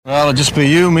Well, it'll just be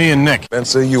you, me, and Nick.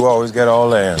 Spencer, you always get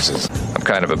all the answers. I'm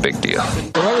kind of a big deal.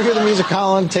 Whenever you hear the music,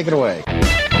 Colin, take it away.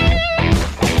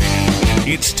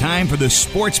 It's time for the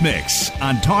Sports Mix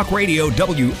on Talk Radio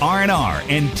WRNR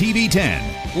and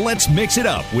TV10. Let's mix it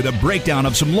up with a breakdown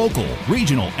of some local,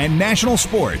 regional, and national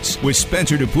sports with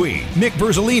Spencer Dupuis, Nick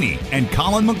Verzolini, and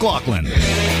Colin McLaughlin.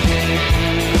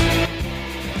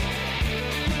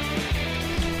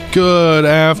 Good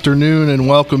afternoon and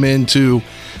welcome into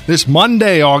this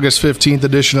Monday, August 15th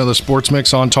edition of the Sports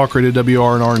Mix on Talk Radio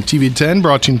WRNR and TV10,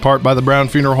 brought to you in part by the Brown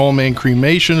Funeral Home and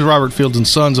Cremations. Robert Fields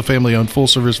 & Sons, a family-owned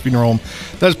full-service funeral home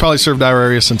that has probably served our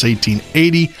area since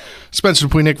 1880. Spencer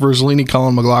Dupuis, Nick Verzolini,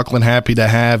 Colin McLaughlin, happy to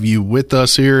have you with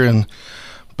us here. And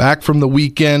back from the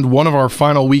weekend, one of our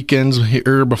final weekends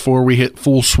here before we hit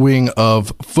full swing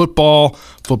of football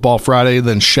Friday,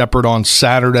 then Shepherd on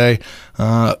Saturday.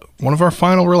 One of our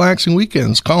final relaxing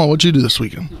weekends. Colin, what'd you do this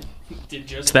weekend? Did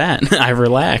just that. I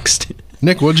relaxed.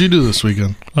 Nick, what'd you do this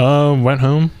weekend? Went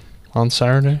home on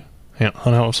Saturday.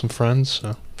 Hung out with some friends,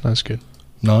 so that's good.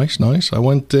 Nice. I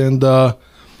went and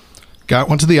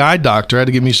went to the eye doctor. I had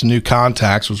to give me some new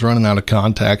contacts. Was running out of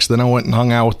contacts. Then I went and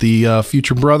hung out with the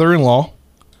future brother-in-law.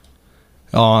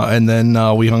 And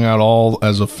then we hung out all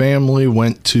as a family.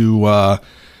 Went to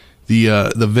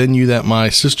the venue that my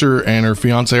sister and her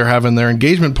fiance are having their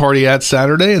engagement party at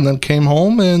Saturday, and then came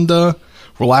home and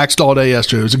relaxed all day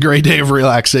yesterday. It was a great day of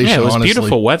relaxation. Yeah, it was honestly.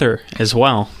 Beautiful weather as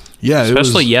well. Yeah,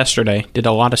 especially yesterday. Did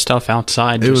a lot of stuff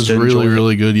outside. It was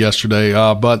really good yesterday.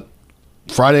 But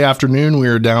Friday afternoon, we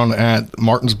were down at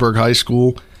Martinsburg High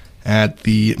School at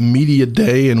the media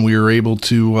day, and we were able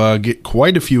to get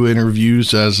quite a few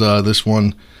interviews. As this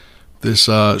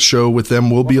show with them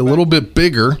will be a little bit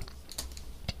bigger,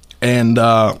 and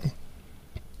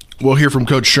we'll hear from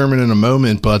Coach Sherman in a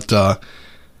moment. But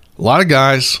a lot of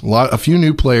guys, a few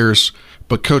new players.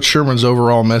 But Coach Sherman's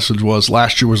overall message was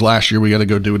last year. We got to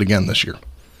go do it again this year.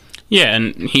 Yeah,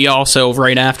 and he also,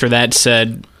 right after that,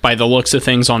 said, by the looks of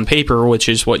things on paper, which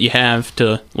is what you have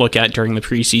to look at during the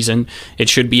preseason, it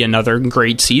should be another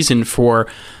great season for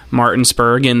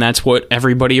Martinsburg, and that's what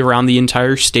everybody around the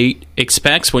entire state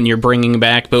expects when you're bringing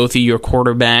back both of your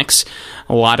quarterbacks,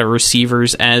 a lot of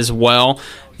receivers as well.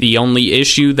 The only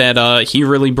issue that he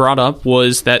really brought up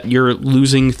was that you're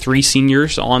losing 3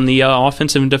 seniors on the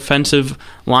offensive and defensive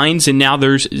lines, and now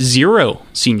there's 0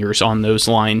 seniors on those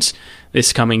lines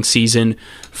this coming season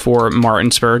for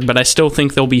Martinsburg. But I still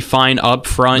think they'll be fine up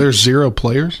front. There's 0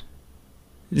 players?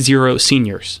 0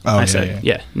 seniors, I said.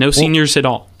 Yeah, no seniors at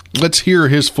all. Let's hear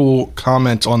his full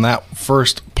comment on that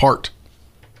first part.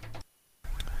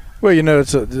 Well,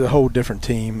 it's a whole different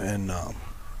team, and,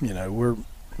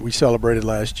 we celebrated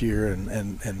last year,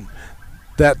 and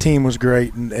that team was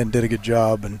great and did a good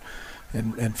job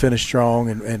and finished strong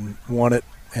and won it.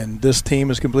 And this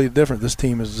team is completely different. This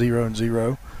team is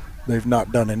 0-0. They've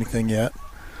not done anything yet.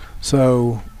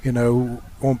 So,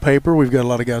 on paper, we've got a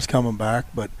lot of guys coming back,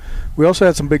 but we also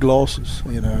had some big losses.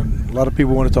 A lot of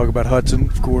people want to talk about Hudson,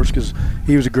 of course, because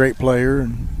he was a great player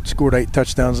and scored 8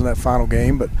 touchdowns in that final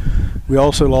game. But we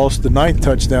also lost the 9th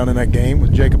touchdown in that game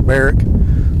with Jacob Barrick.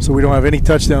 So we don't have any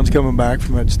touchdowns coming back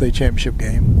from that state championship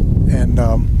game. And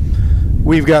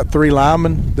we've got 3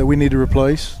 linemen that we need to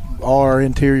replace. All our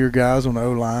interior guys on the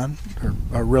O-line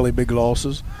are really big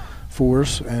losses for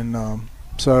us. And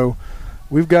so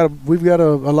we've got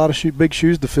a lot of big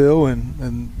shoes to fill.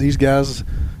 And these guys,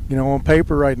 on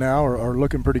paper right now are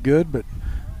looking pretty good. But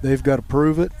they've got to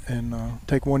prove it and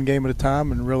take one game at a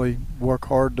time and really work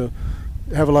hard to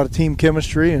have a lot of team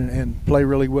chemistry and play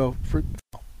really well.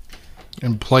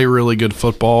 And play really good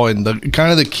football. And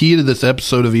the key to this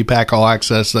episode of EPAC All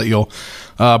Access that you'll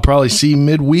probably see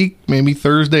midweek, maybe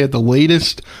Thursday at the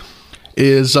latest,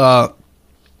 is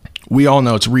we all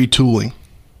know it's retooling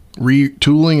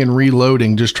and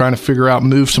reloading, just trying to figure out,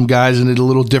 move some guys into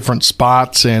little different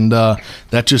spots. And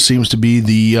that just seems to be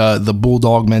the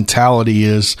Bulldog mentality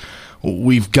is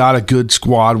we've got a good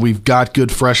squad. We've got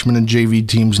good freshmen and JV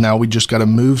teams now. We just got to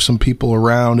move some people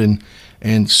around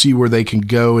and see where they can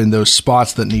go in those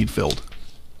spots that need filled.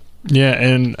 Yeah,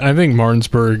 and I think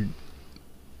Martinsburg,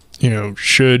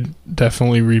 should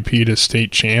definitely repeat as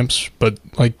state champs. But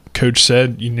like Coach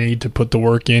said, you need to put the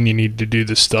work in. You need to do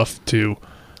the stuff to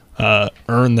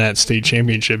earn that state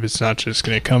championship. It's not just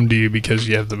going to come to you because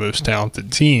you have the most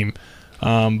talented team.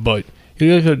 But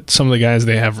you look at some of the guys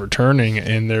they have returning,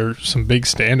 and there's some big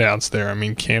standouts there. I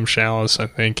mean, Cam Shallis, I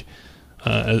think,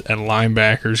 at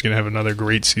linebacker is going to have another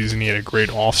great season. He had a great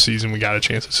offseason. We got a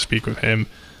chance to speak with him.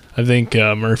 I think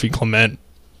Murphy Clement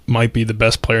might be the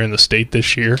best player in the state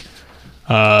this year.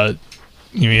 He had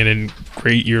a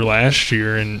great year last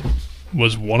year and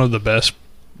was one of the best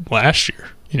last year.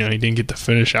 He didn't get to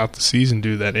finish out the season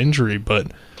due to that injury,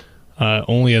 but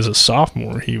only as a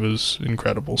sophomore he was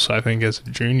incredible. So I think as a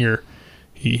junior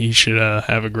he should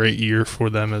have a great year for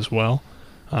them as well.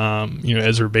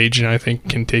 Azerbaijan, I think,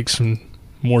 can take some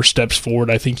more steps forward.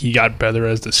 I think he got better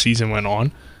as the season went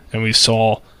on, and we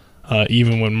saw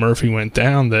even when Murphy went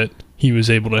down that he was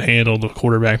able to handle the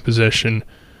quarterback position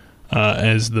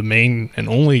as the main and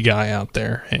only guy out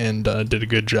there, and did a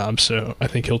good job. So I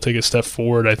think he'll take a step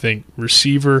forward. I think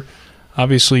receiver,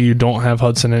 obviously you don't have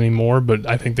Hudson anymore, but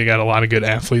I think they got a lot of good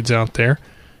athletes out there.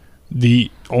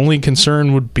 The only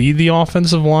concern would be the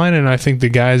offensive line, and I think the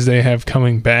guys they have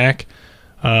coming back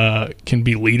can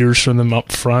be leaders for them up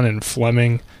front, and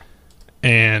Fleming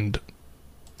and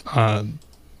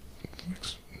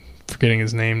forgetting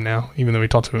his name now, even though we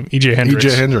talked to him, E.J. Hendricks.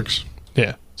 E.J. Hendricks.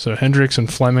 Yeah, so Hendricks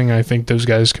and Fleming, I think those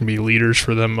guys can be leaders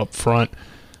for them up front,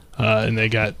 and they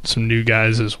got some new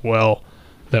guys as well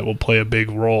that will play a big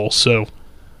role. So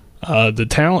the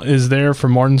talent is there for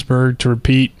Martinsburg to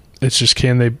repeat. It's just,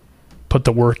 can they put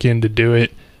the work in to do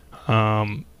it?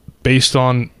 Based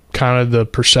on kind of the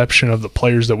perception of the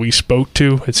players that we spoke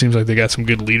to, it seems like they got some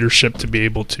good leadership to be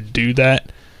able to do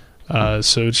that.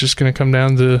 So it's just going to come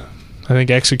down to, I think,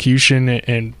 execution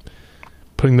and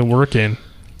putting the work in.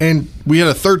 And we had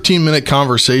a 13-minute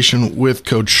conversation with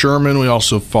Coach Sherman. We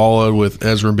also followed with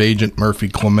Ezra Bagent, Murphy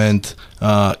Clement,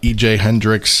 E.J.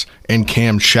 Hendricks, and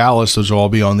Cam Chalice. Those will all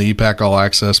be on the EPAC All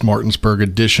Access Martinsburg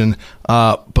edition.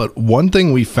 But one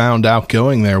thing we found out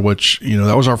going there, which,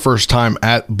 that was our first time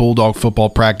at Bulldog football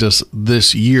practice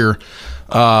this year,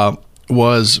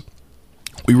 was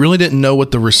we really didn't know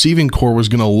what the receiving core was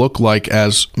going to look like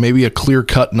as maybe a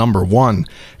clear-cut number one.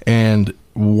 And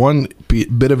one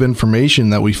bit of information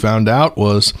that we found out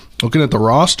was, looking at the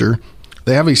roster,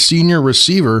 they have a senior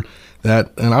receiver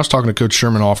that, and I was talking to Coach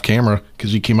Sherman off camera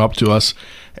because he came up to us,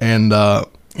 and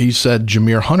he said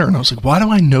Jameer Hunter, and I was like, why do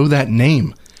I know that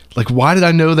name? Like, why did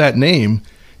I know that name?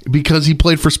 Because he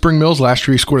played for Spring Mills last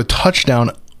year. He scored a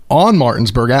touchdown on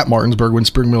Martinsburg, at Martinsburg, when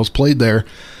Spring Mills played there,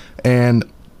 and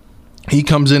he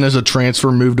comes in as a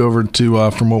transfer, moved over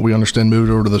to, from what we understand, moved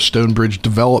over to the Stonebridge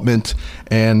development,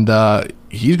 and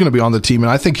he's going to be on the team, and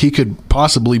I think he could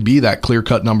possibly be that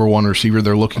clear-cut number one receiver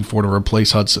they're looking for to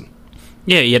replace Hudson.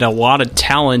 Yeah, he had a lot of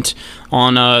talent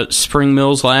on Spring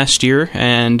Mills last year,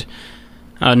 and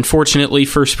unfortunately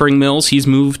for Spring Mills, he's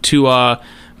moved to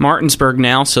Martinsburg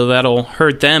now, so that'll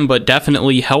hurt them, but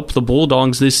definitely help the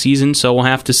Bulldogs this season, so we'll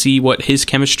have to see what his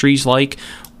chemistry's like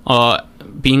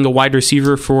being a wide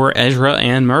receiver for Ezra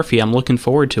and Murphy. I'm looking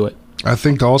forward to it. I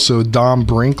think also Dom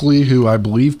Brinkley, who I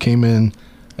believe came in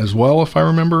as well, if I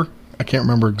remember. I can't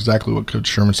remember exactly what Coach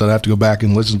Sherman said. I have to go back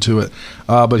and listen to it.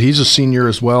 But he's a senior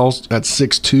as well at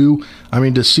 6'2". I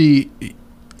mean, to see,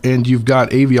 and you've got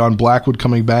Avion Blackwood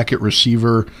coming back at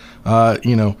receiver,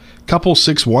 couple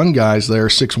 6'1" guys there,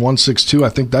 6'1", 6'2". I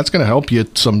think that's going to help you,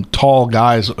 some tall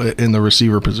guys in the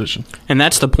receiver position. And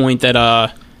that's the point that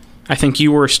I think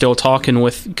you were still talking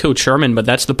with Coach Sherman, but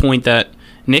that's the point that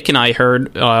Nick and I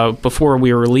heard before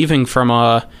we were leaving from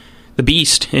the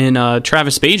Beast in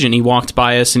Travis Bagent. He walked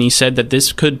by us and he said that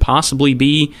this could possibly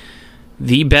be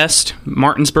the best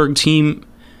Martinsburg team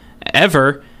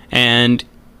ever, and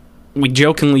we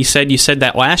jokingly said you said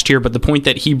that last year, but the point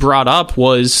that he brought up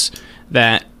was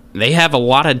that they have a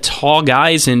lot of tall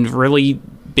guys and really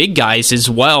big guys as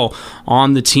well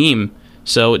on the team.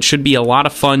 So it should be a lot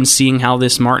of fun seeing how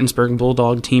this Martinsburg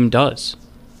Bulldog team does.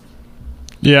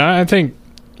 Yeah, I think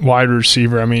wide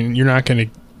receiver, I mean, you're not going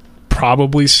to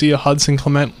probably see a Hudson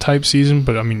Clement type season,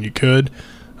 but I mean, you could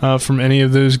from any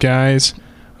of those guys.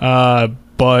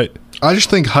 But I just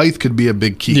think height could be a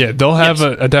big key. Yeah, they'll have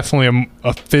definitely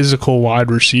a physical wide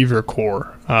receiver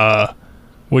core,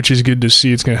 which is good to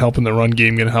see. It's going to help in the run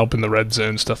game, going to help in the red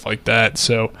zone, stuff like that.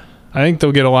 So I think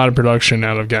they'll get a lot of production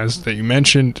out of guys that you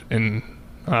mentioned, and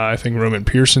I think Roman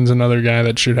Pearson's another guy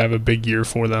that should have a big year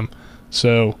for them.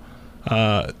 So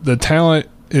the talent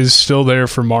is still there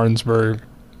for Martinsburg,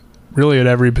 really at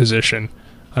every position.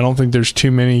 I don't think there's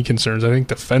too many concerns. I think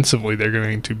defensively they're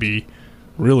going to be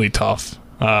really tough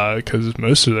because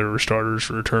most of their starters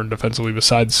return defensively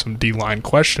besides some D-line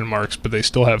question marks, but they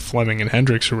still have Fleming and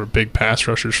Hendricks who are big pass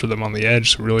rushers for them on the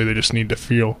edge, so really they just need to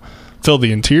fill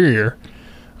the interior.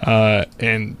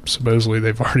 And supposedly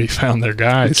they've already found their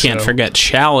guys. Can't forget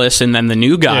Chalice, and then the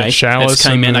new guy that's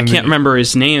come in. I can't remember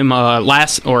his name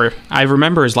I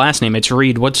remember his last name. It's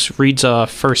Reed. What's Reed's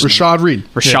first name? Rashad Reed.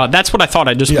 Rashad. Yeah. That's what I thought.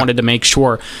 I just wanted to make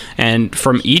sure. And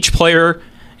from each player,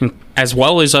 as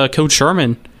well as Coach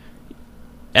Sherman,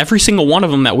 every single one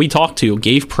of them that we talked to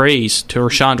gave praise to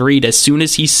Rashad Reed. As soon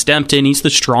as he stepped in, he's the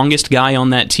strongest guy on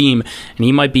that team, and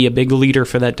he might be a big leader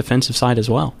for that defensive side as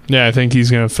well. Yeah, I think he's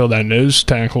going to fill that nose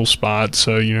tackle spot.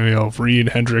 So, you have Reed,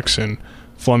 Hendrickson,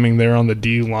 Fleming there on the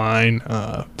D-line,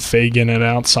 Fagan at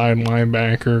outside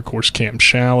linebacker, of course Cam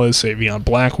Challis, Avion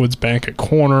Blackwood's back at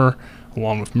corner,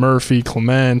 along with Murphy,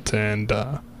 Clement, and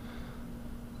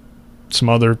some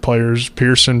other players,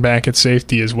 Pearson back at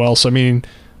safety as well. So, I mean,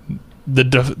 the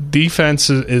defense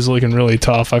is looking really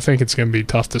tough. I think it's going to be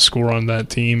tough to score on that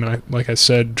team. And like I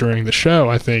said during the show,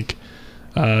 I think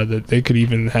that they could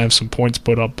even have some points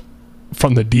put up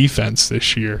from the defense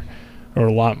this year, or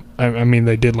a lot. I mean,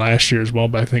 they did last year as well,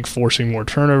 but I think forcing more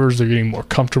turnovers, they're getting more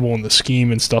comfortable in the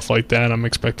scheme and stuff like that. I'm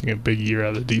expecting a big year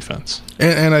out of the defense.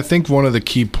 And I think one of the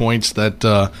key points that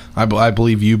I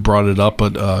believe you brought it up,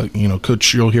 but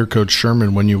Coach, you'll hear Coach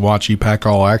Sherman when you watch EPAC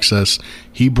All Access.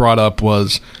 He brought up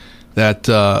was that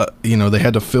they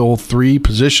had to fill 3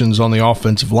 positions on the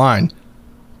offensive line,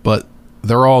 but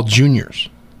they're all juniors,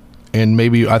 and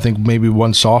I think maybe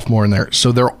one sophomore in there.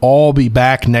 So they'll all be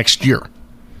back next year.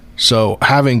 So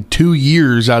having 2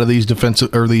 years out of these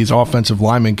these offensive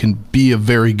linemen can be a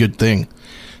very good thing,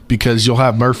 because you'll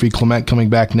have Murphy, Clement coming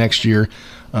back next year,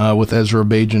 with Ezra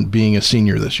Bajent being a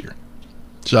senior this year.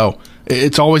 So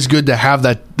it's always good to have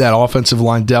that offensive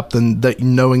line depth, and that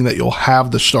knowing that you'll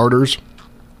have the starters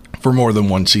for more than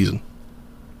one season.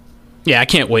 Yeah, I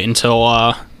can't wait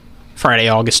until Friday,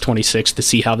 August 26th to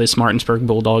see how this Martinsburg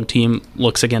Bulldog team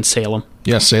looks against Salem.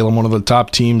 Yeah, Salem, one of the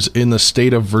top teams in the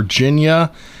state of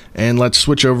Virginia. And let's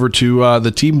switch over to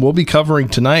the team we'll be covering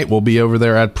tonight. We'll be over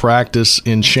there at practice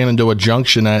in Shenandoah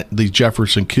Junction at the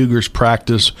Jefferson Cougars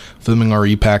practice, filming our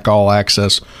EPAC All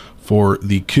Access for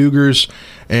the Cougars.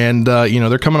 And,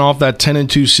 they're coming off that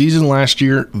 10-2 season last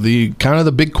year.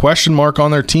 The big question mark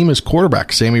on their team is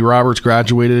quarterback. Sammy Roberts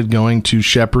graduated, going to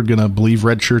Shepherd, going to believe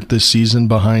redshirt this season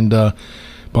behind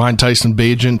Tyson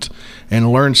Bajent,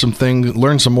 and learn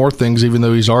some more things, even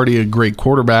though he's already a great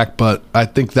quarterback. But I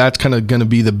think that's kind of going to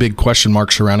be the big question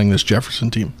mark surrounding this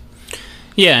Jefferson team.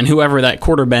 Yeah, and whoever that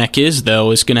quarterback is,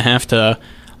 though, is going to have to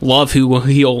love who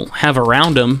he'll have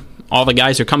around him. All the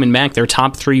guys are coming back. Their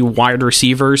top 3 wide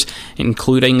receivers,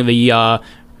 including the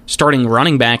starting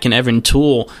running back in Evan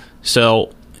Toole.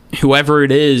 So whoever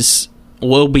it is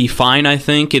will be fine, I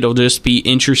think. It'll just be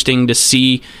interesting to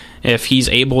see if he's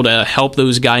able to help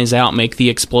those guys out, make the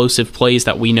explosive plays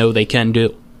that we know they can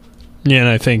do. Yeah, and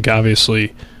I think,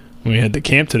 obviously, when we had the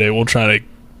camp today, we'll try to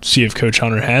see if Coach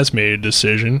Hunter has made a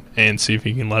decision and see if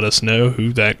he can let us know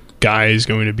who that guy is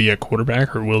going to be at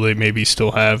quarterback, or will they maybe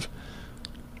still have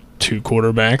 2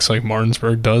 quarterbacks like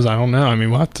Martinsburg does. I don't know. I mean,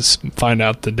 we'll have to find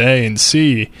out today and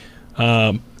see.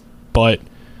 But,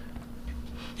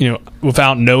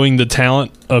 without knowing the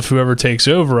talent of whoever takes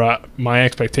over, my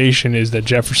expectation is that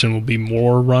Jefferson will be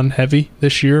more run-heavy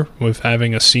this year, with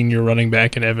having a senior running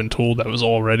back in Evan Toole that was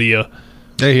already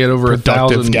he had over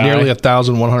nearly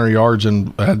 1,100 yards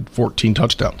and had 14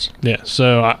 touchdowns. Yeah,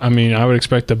 so, I would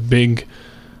expect a big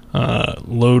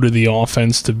load of the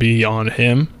offense to be on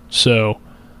him. So,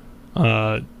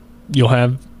 you'll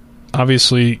have,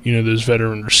 obviously, those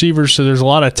veteran receivers, so there's a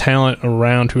lot of talent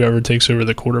around whoever takes over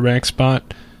the quarterback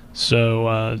spot.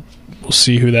 So we'll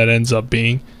see who that ends up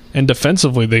being. And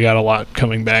defensively, they got a lot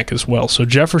coming back as well. So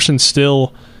Jefferson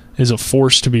still is a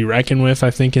force to be reckoned with.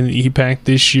 I think in the EPAC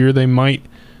this year, they might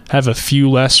have a few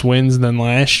less wins than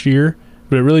last year,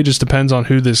 but it really just depends on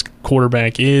who this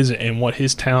quarterback is and what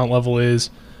his talent level is,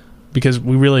 because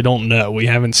we really don't know. We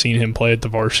haven't seen him play at the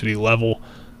varsity level.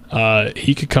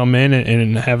 He could come in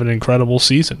and have an incredible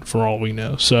season for all we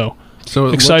know. So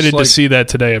excited to see that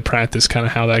today at practice, kind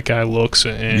of how that guy looks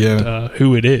and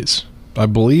who it is. I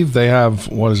believe they have,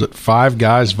 5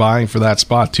 guys vying for that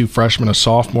spot, 2 freshmen, a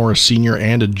sophomore, a senior,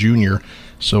 and a junior.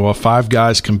 So 5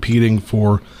 guys competing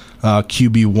for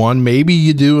QB1. Maybe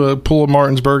you do a pull of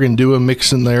Martinsburg and do a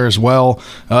mix in there as well.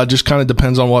 Just kind of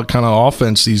depends on what kind of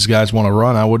offense these guys want to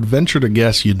run. I would venture to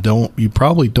guess you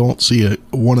probably don't see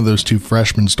one of those 2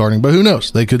 freshmen starting, but who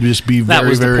knows? They could just be very, very good. That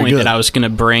was the point that I was going to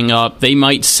bring up. They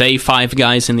might say 5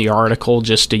 guys in the article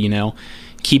just to,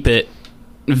 keep it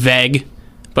vague,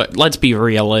 but let's be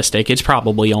realistic. It's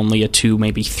probably only a 2,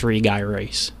 maybe 3 guy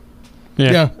race.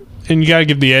 Yeah. And you got to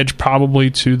give the edge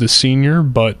probably to the senior,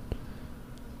 but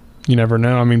you never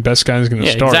know. Best guy's going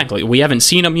to start. Exactly. We haven't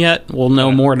seen him yet. We'll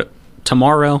know more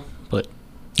tomorrow. But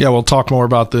yeah, we'll talk more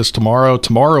about this tomorrow.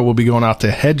 Tomorrow we'll be going out to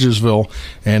Hedgesville,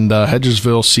 and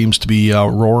Hedgesville seems to be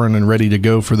roaring and ready to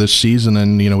go for this season.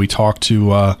 And we talked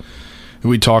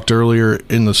earlier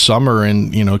in the summer,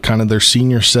 and kind of their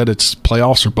senior said it's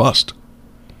playoffs or bust.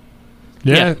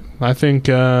 Yeah, I think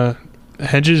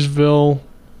Hedgesville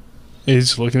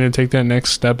is looking to take that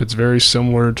next step. It's very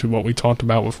similar to what we talked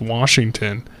about with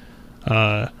Washington.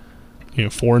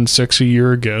 4-6 a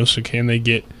year ago. So can they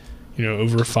get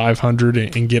over 500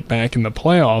 and get back in the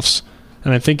playoffs?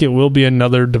 And I think it will be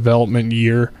another development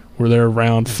year where they're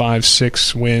around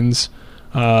 5-6 wins,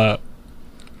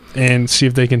 and see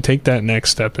if they can take that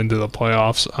next step into the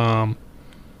playoffs.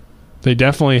 They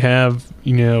definitely have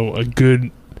a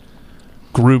good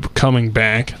group coming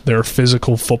back. They're a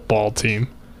physical football team,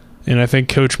 and I think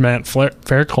Coach Matt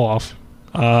Fairclough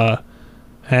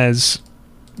has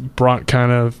brought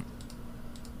kind of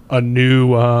a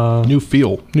new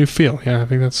feel. Yeah, I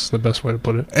think that's the best way to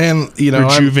put it. And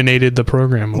rejuvenated the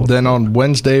program a little then bit. On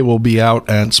Wednesday, we'll be out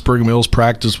at Spring Mills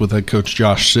practice with head coach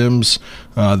Josh Sims.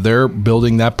 They're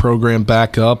building that program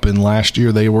back up, and last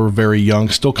year they were very young,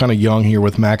 still kind of young here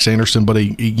with Max Anderson, but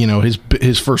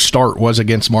his first start was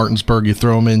against Martinsburg. You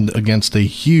throw him in against a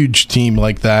huge team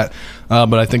like that,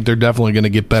 but I think they're definitely going to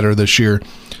get better this year.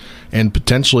 And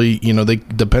potentially, they,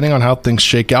 depending on how things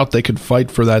shake out, they could fight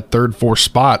for that 3rd, 4th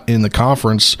spot in the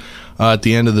conference at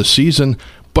the end of the season.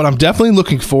 But I'm definitely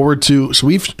looking forward to. So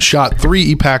we've shot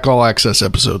 3 EPAC All Access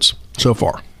episodes so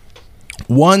far.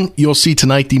 One, you'll see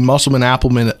tonight, the Musselman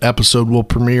Appleman episode will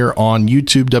premiere on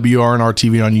YouTube, WRNR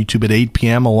TV on YouTube at 8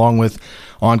 p.m., along with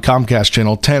on Comcast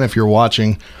Channel 10. If you're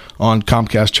watching on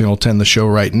Comcast Channel 10, the show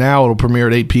right now, it'll premiere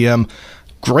at 8 p.m.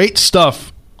 Great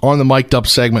stuff on the mic'd up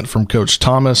segment from Coach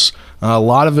Thomas. A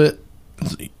lot of it,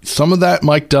 some of that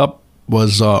mic'd up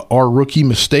was our rookie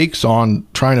mistakes on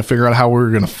trying to figure out how we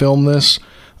were going to film this.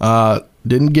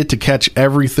 Didn't get to catch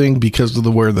everything because of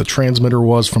where the transmitter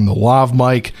was from the lav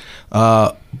mic,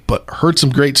 but heard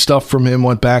some great stuff from him,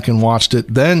 went back and watched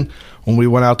it. Then when we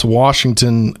went out to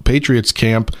Washington Patriots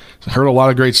camp, heard a lot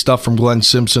of great stuff from Glenn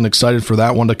Simpson, excited for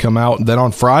that one to come out. And then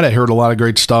on Friday, heard a lot of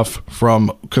great stuff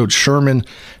from Coach Sherman,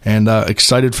 and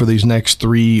excited for these next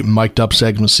 3 mic'd up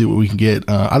segments, see what we can get.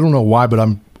 I don't know why, but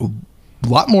I'm a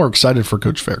lot more excited for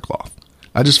Coach Fairclough.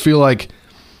 I just feel like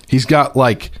he's got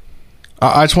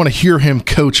I just want to hear him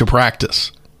coach a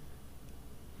practice.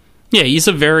 Yeah, he's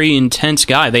a very intense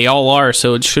guy. They all are,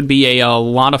 so it should be a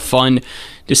lot of fun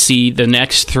to see the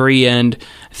next 3. And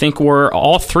I think we're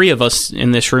all 3 of us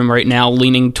in this room right now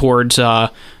leaning towards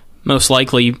most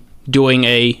likely doing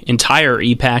a entire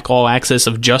EPAC All Access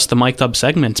of just the mic'd up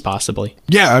segments, possibly.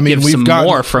 Yeah, I mean, give some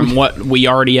more from what we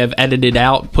already have edited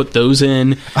out, put those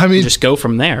in. I mean, just go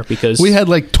from there, because we had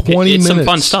 20 minutes. Some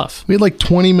fun stuff. We had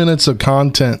 20 minutes of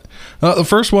content. The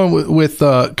first one with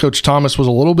Coach Thomas was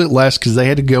a little bit less because they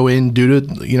had to go in due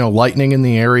to lightning in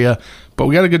the area. But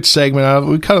we got a good segment out of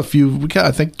it. We got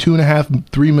I think 2.5,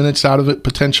 3 minutes out of it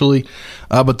potentially.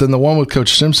 But then the one with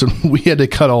Coach Simpson, we had to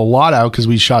cut a lot out because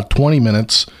we shot 20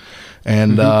 minutes.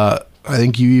 And I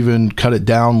think you even cut it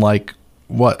down I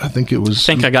think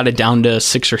I got it down to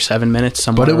 6 or 7 minutes,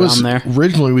 somewhere around there.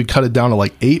 Originally, we cut it down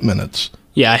to 8 minutes.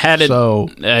 Yeah, I had it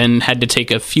and had to take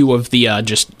a few of the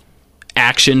just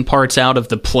action parts out of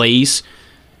the plays,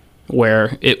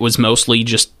 where it was mostly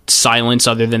just silence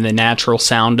other than the natural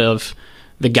sound of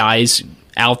the guys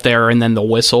out there and then the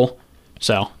whistle.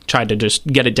 So tried to just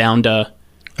get it down to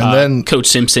and then Coach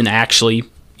Simpson actually,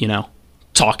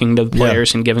 talking to the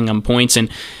players and giving them points. And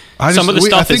some of the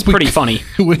stuff is pretty funny.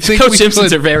 Coach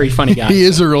Simpson's a very funny guy. He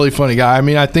is a really funny guy. I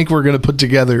mean, I think we're going to put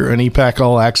together an EPAC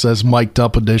All Access mic'd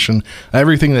up edition.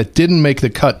 Everything that didn't make the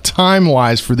cut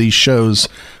time-wise for these shows,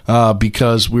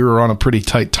 because we were on a pretty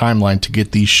tight timeline to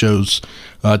get these shows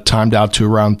timed out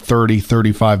to around 30,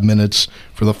 35 minutes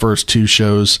for the first 2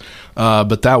 shows.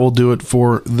 But that will do it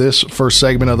for this first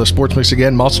segment of the Sports Mix.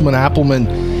 Again, Musselman Appleman,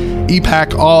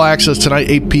 EPAC All Access tonight,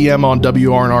 8 p.m. on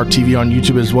WRNR TV on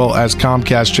YouTube, as well as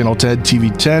Comcast Channel 10,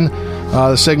 TV 10.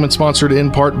 The segment sponsored in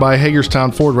part by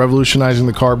Hagerstown Ford, revolutionizing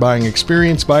the car buying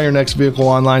experience. Buy your next vehicle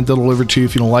online. They'll deliver it to you.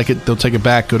 If you don't like it, they'll take it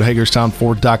back. Go to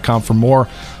HagerstownFord.com for more.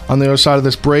 On the other side of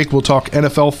this break, we'll talk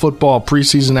NFL football,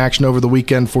 preseason action over the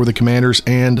weekend for the Commanders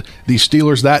and the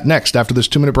Steelers. That next after this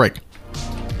 2-minute break.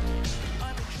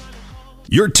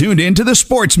 You're tuned in to the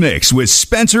Sports Mix with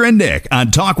Spencer and Nick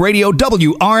on Talk Radio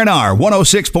WRNR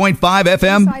 106.5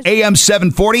 FM, AM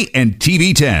 740, and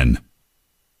TV 10.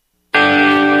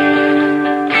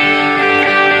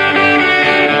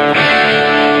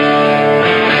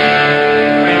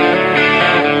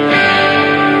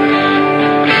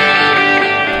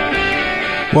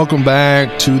 Welcome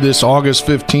back to this August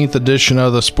 15th edition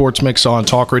of the Sports Mix on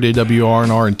Talk Radio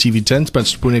WRNR and TV 10.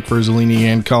 Spencer Punick, Verzolini,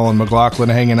 and Colin McLaughlin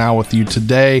hanging out with you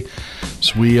today.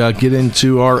 So we get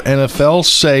into our NFL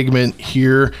segment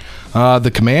here.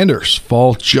 The Commanders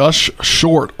fall just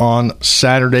short on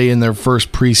Saturday in their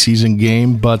first preseason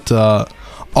game, but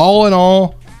all in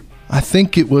all, I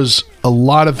think it was a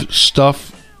lot of stuff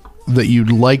that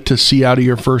you'd like to see out of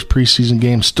your first preseason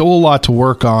game. Still a lot to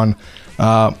work on.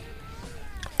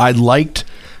 I liked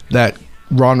that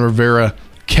Ron Rivera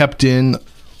kept in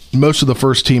most of the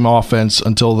first team offense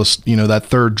until that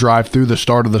third drive through the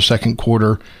start of the second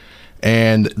quarter,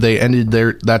 and they ended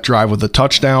that drive with a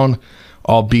touchdown,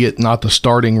 albeit not the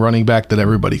starting running back that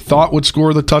everybody thought would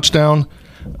score the touchdown.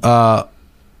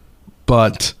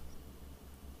 But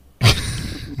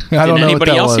I don't know. Did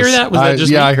anybody else hear that? Was that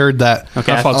just me? I heard that.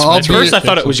 Okay. At first, I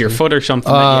thought it was your foot or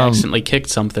something that you accidentally kicked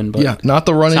something. But yeah, not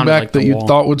the running back like that you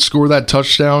thought would score that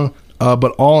touchdown.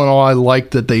 But all in all, I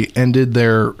liked that they ended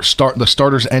the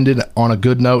starters ended on a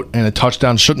good note and a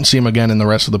touchdown. Shouldn't see him again in the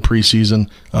rest of the preseason.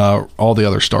 All the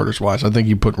other starters wise, I think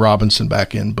you put Robinson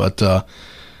back in, but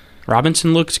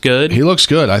Robinson looks good. He looks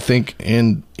good, I think,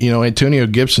 and Antonio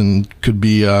Gibson could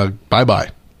be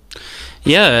bye-bye.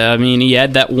 Yeah, I mean, he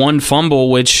had that one fumble,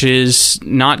 which is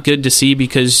not good to see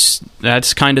because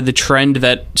that's kind of the trend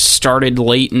that started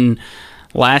late in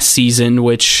last season,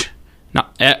 which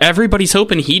everybody's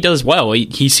hoping he does well.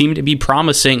 He seemed to be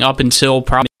promising up until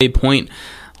probably a point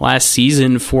last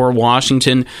season for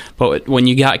Washington, but when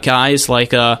you got guys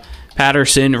like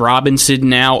Patterson, Robinson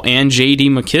now, and J.D.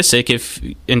 McKissick, if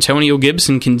Antonio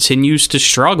Gibson continues to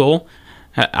struggle,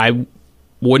 I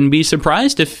wouldn't be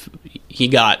surprised if he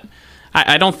got...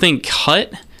 I don't think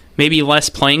cut, maybe less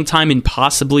playing time and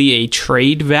possibly a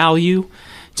trade value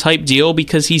type deal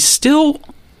because he's still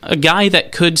a guy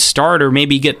that could start or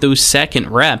maybe get those second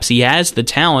reps. He has the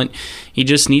talent. He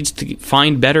just needs to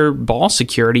find better ball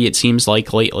security, it seems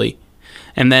like, lately.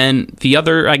 And then the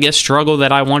other, I guess, struggle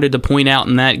that I wanted to point out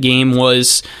in that game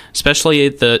was, especially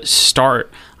at the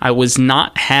start, I was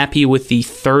not happy with the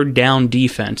third down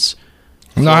defense.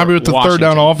 I'm not happy with the third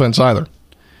down offense either.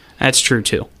 That's true,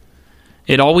 too.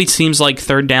 It always seems like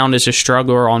third down is a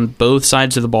struggle on both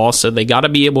sides of the ball, so they got to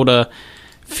be able to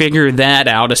figure that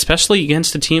out, especially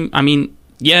against a team. I mean,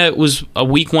 yeah, it was a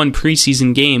week 1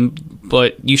 preseason game,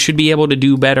 but you should be able to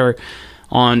do better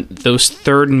on those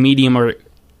third and medium or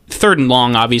third and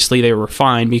long. Obviously, they were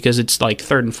fine because it's like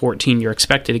 3rd and 14. You're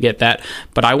expected to get that.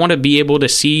 But I want to be able to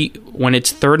see when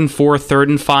it's 3rd and 4, 3rd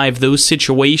and 5, those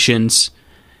situations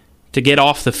to get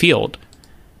off the field.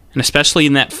 And especially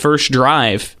in that first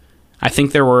drive, I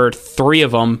think there were 3 of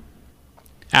them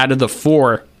out of the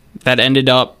 4 that ended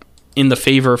up in the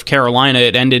favor of Carolina.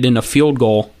 It ended in a field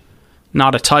goal,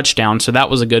 not a touchdown, so that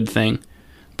was a good thing.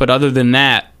 But other than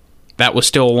that, that was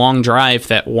still a long drive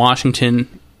that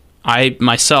Washington, I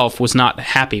myself, was not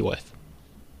happy with.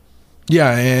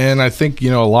 Yeah, and I think, a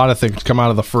lot of things come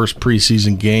out of the first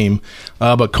preseason game,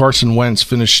 but Carson Wentz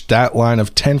finished stat line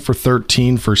of 10 for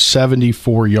 13 for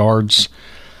 74 yards.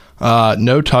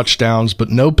 No touchdowns, but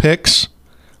no picks.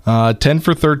 10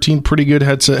 for 13, pretty good.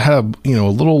 Had a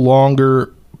little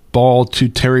longer ball to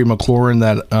Terry McLaurin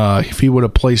that if he would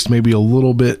have placed maybe a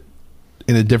little bit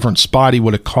in a different spot, he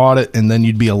would have caught it, and then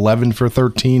you'd be 11 for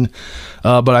 13.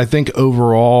 But I think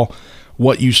overall,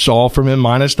 what you saw from him,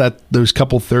 minus those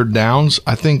couple third downs,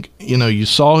 I think you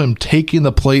saw him taking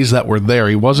the plays that were there.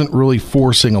 He wasn't really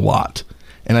forcing a lot.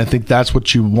 And I think that's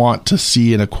what you want to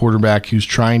see in a quarterback who's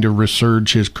trying to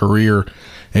resurge his career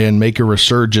and make a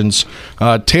resurgence.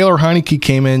 Taylor Heineke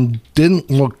came in, didn't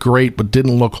look great, but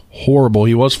didn't look horrible.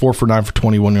 He was 4 for 9 for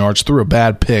 21 yards, threw a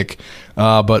bad pick.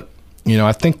 But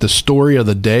I think the story of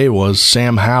the day was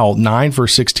Sam Howell, 9 for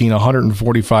 16,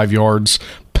 145 yards,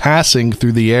 passing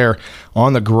through the air.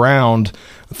 On the ground,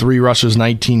 3 rushes,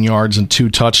 19 yards, and 2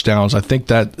 touchdowns. I think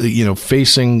that,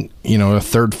 facing, a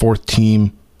third, fourth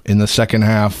team in the second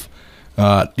half,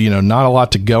 not a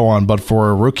lot to go on, but for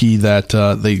a rookie that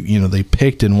they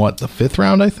picked in the 5th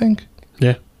round, I think.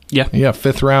 Yeah,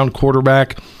 5th round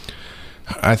quarterback.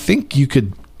 I think you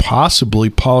could possibly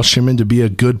polish him into be a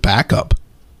good backup,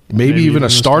 maybe even a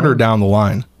starter down the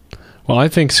line. Well, I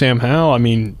think Sam Howell,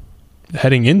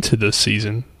 heading into this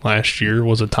season last year,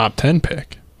 was a top 10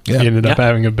 pick. Yeah. He ended up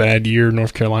having a bad year.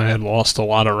 North Carolina had lost a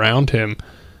lot around him.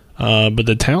 But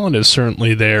the talent is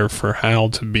certainly there for Howell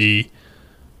to be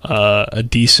a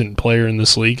decent player in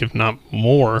this league, if not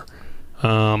more.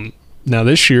 Now,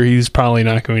 this year, he's probably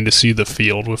not going to see the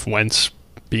field with Wentz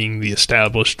being the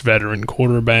established veteran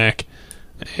quarterback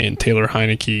and Taylor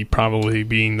Heineke probably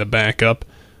being the backup.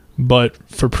 But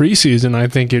for preseason, I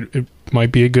think it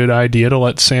might be a good idea to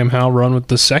let Sam Howell run with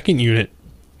the second unit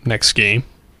next game.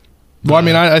 Well,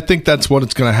 I think that's what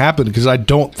it's going to happen because I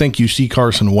don't think you see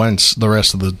Carson Wentz the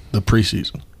rest of the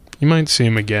preseason. You might see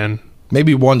him again.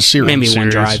 Maybe one series. Maybe one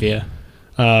drive, yeah.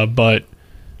 But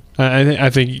I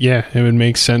think, yeah, it would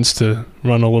make sense to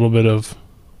run a little bit of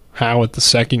Howe at the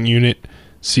second unit,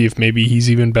 see if maybe he's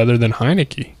even better than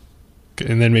Heineke.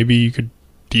 And then maybe you could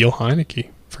deal Heineke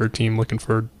for a team looking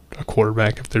for a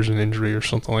quarterback if there's an injury or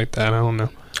something like that. I don't know.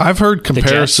 I've heard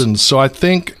comparisons, so I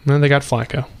think... No, they got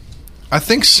Flacco. I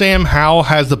think Sam Howell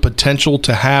has the potential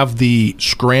to have the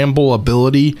scramble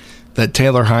ability that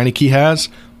Taylor Heineke has,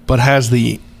 but has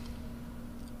the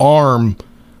arm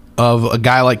of a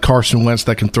guy like Carson Wentz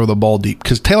that can throw the ball deep.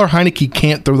 Because Taylor Heineke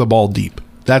can't throw the ball deep.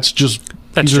 He's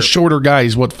true. a shorter guy.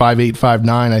 He's, 5'8", 5'9",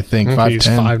 I think, 5'10". He's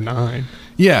 5'9".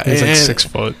 Yeah. He's like 6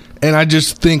 foot. And I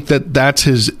just think that that's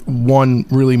his one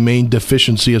really main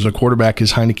deficiency as a quarterback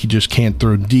is Heineke just can't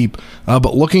throw deep.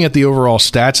 But looking at the overall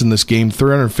stats in this game,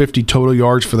 350 total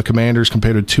yards for the Commanders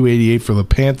compared to 288 for the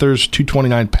Panthers,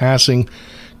 229 passing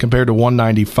compared to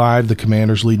 195. The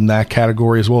Commanders leading that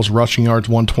category, as well as rushing yards,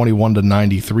 121 to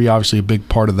 93. Obviously a big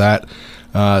part of that.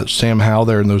 Sam Howell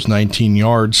there in those 19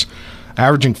 yards.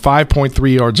 Averaging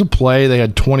 5.3 yards a play. They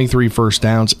had 23 first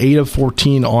downs, 8 of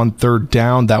 14 on third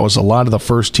down. That was a lot of the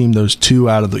first team. Those 2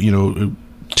 out of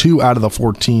the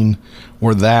 14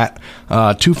 were that.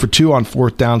 2 for 2 on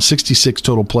fourth down, 66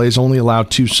 total plays, only allowed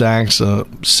 2 sacks,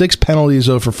 6 penalties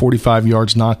though for 45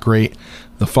 yards, not great.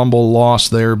 The fumble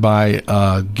lost there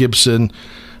by Gibson,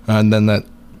 and then that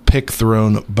pick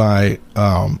thrown by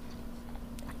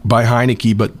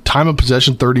Heineke, but time of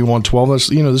possession 31-12.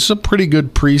 This is a pretty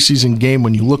good preseason game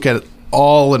when you look at it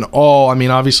all in all. I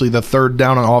mean, obviously the third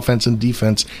down on offense and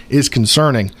defense is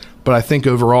concerning, but I think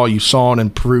overall you saw an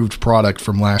improved product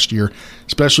from last year,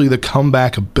 especially the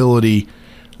comeback ability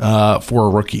for a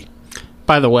rookie.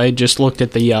 By the way, just looked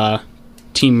at the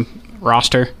team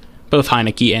roster. Both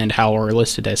Heineke and Howell are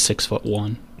listed as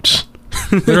 6'1".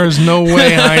 There is no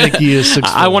way Heineke is 6'1".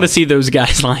 I want to see those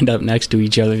guys lined up next to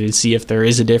each other to see if there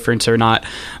is a difference or not.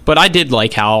 But I did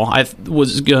like Howell. I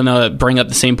was going to bring up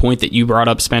the same point that you brought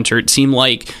up, Spencer. It seemed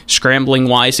like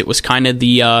scrambling-wise, it was kind of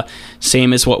the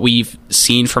same as what we've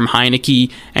seen from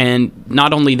Heineke. And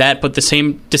not only that, but the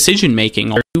same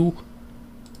decision-making. To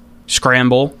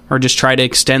scramble or just try to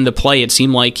extend the play, it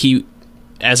seemed like he,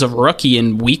 as a rookie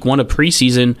in week 1 of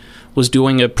preseason, was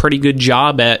doing a pretty good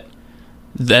job at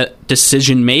that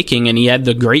decision making, and he had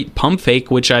the great pump fake,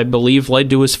 which I believe led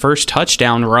to his first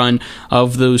touchdown run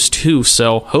of those 2.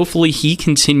 So hopefully he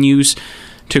continues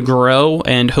to grow,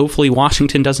 and hopefully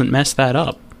Washington doesn't mess that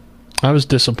up. I was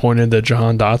disappointed that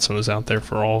Jahan Dotson was out there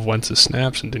for all of Wentz's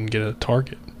snaps and didn't get a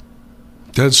target.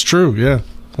 That's true, yeah.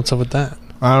 What's up with that?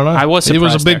 I don't know. I was He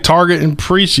was a big there. target in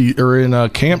in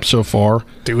camp so far.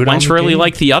 Wentz really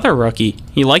liked the other rookie.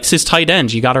 He likes his tight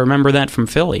ends. You got to remember that from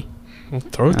Philly. Well,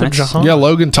 throw it to Jahan. Yeah,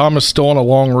 Logan Thomas still on a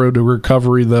long road to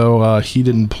recovery, though. He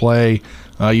didn't play.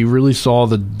 You really saw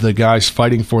the guys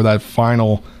fighting for that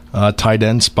final tight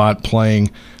end spot playing.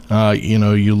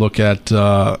 You look at,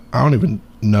 I don't even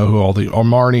know who all the,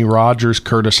 Armani Rogers,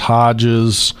 Curtis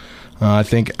Hodges, I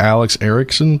think Alex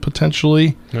Erickson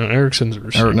potentially. No, Erickson's a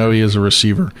receiver. He is a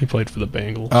receiver. He played for the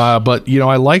Bengals. But,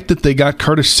 I like that they got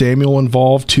Curtis Samuel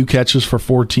involved, 2 catches for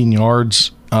 14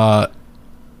 yards.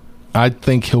 I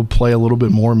think he'll play a little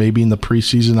bit more maybe in the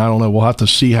preseason. I don't know. We'll have to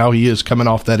see how he is coming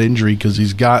off that injury because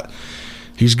he's got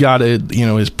his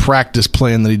practice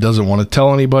plan that he doesn't want to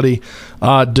tell anybody.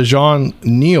 Dewan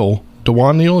Neal,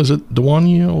 is it Dewan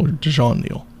Neal or Dejon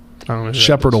Neal? I don't know.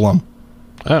 Shepherd alum.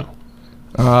 Oh.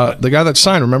 The guy that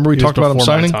signed. Remember we talked about him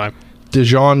signing?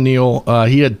 Dejon Neal.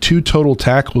 He had 2 total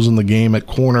tackles in the game at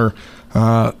corner.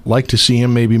 Like to see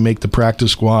him maybe make the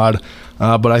practice squad.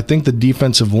 But I think the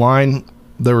defensive line,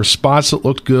 there were spots that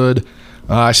looked good.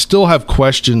 I still have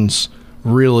questions,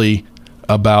 really,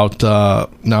 about,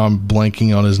 now I'm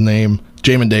blanking on his name,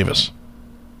 Jamin Davis.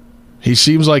 He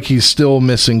seems like he's still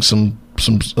missing some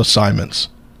assignments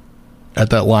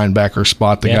at that linebacker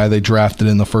spot, the guy they drafted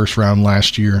in the first round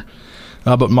last year.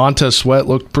 But Montez Sweat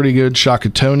looked pretty good. Shaka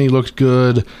Toney looked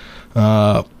good.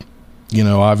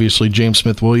 Obviously James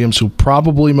Smith-Williams, who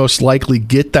probably most likely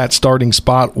get that starting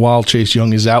spot while Chase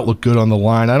Young is out, looked good on the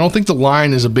line. I don't think the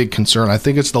line is a big concern. I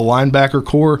think it's the linebacker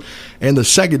core and the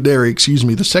secondary,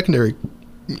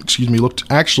 looked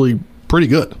actually pretty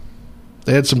good.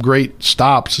 They had some great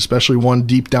stops, especially one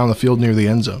deep down the field near the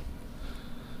end zone.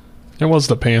 It was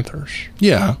the Panthers.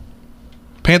 Yeah.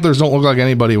 Panthers don't look like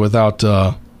anybody without,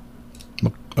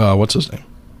 what's his name?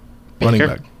 Baker? Running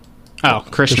back. Oh,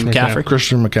 Christian McCaffrey.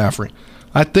 Christian McCaffrey.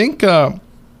 I think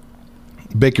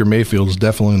Baker Mayfield is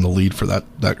definitely in the lead for that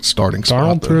starting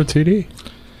spot. Darnold threw a TD.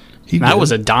 That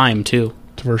was a dime, too.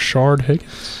 To Rashard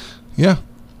Higgins. Yeah.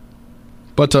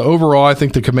 But overall, I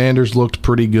think the Commanders looked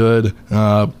pretty good. They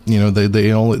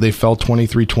fell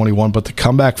 23-21, but the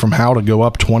comeback from Howe to go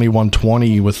up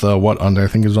 21-20 with I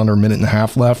think it was under a minute and a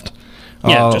half left.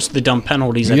 Yeah, just the dumb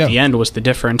penalties at the end was the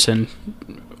difference. And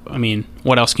I mean,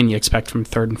 what else can you expect from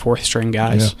third and fourth string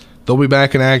guys? Yeah. They'll be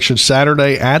back in action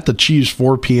Saturday at the Chiefs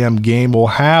 4 p.m. game. We'll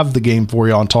have the game for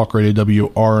you on Talk Radio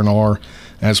WRNR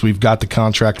as we've got the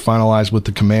contract finalized with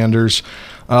the Commanders.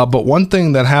 But one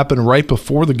thing that happened right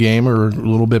before the game, or a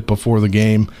little bit before the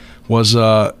game, was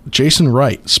Jason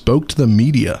Wright spoke to the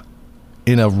media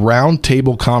in a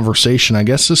roundtable conversation. I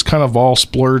guess this kind of all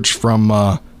splurged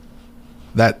from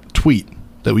that tweet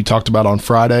that we talked about on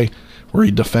Friday where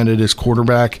he defended his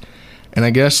quarterback. And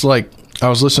I guess, I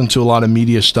was listening to a lot of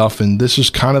media stuff, and this is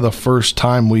kind of the first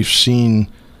time we've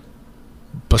seen,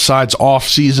 besides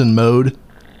off-season mode,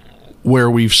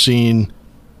 where we've seen...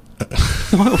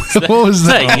 What was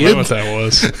that? I don't know what that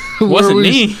was. Wasn't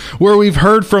me. Where we've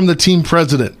heard from the team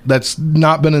president that's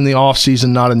not been in the offseason,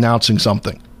 not announcing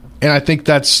something. And I think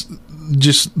that's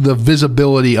just the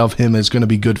visibility of him is going to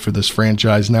be good for this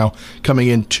franchise now, coming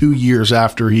in 2 years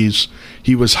after he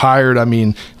was hired. I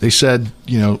mean, they said,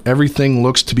 everything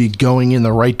looks to be going in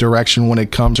the right direction when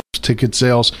it comes to ticket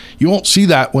sales. You won't see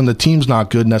that when the team's not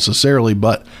good necessarily,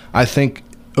 but I think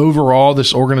overall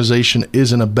this organization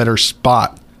is in a better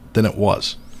spot than it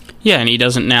was. Yeah, and he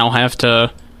doesn't now have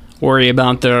to worry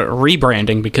about the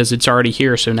rebranding because it's already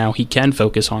here, so now he can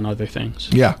focus on other things.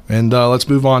 Yeah, and let's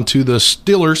move on to the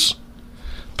Steelers.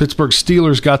 Pittsburgh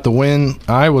Steelers got the win.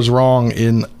 I was wrong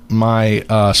in my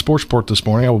sports report this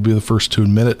morning. I will be the first to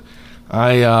admit it.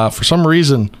 I, for some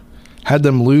reason, had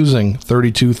them losing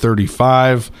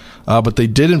 32-35, but they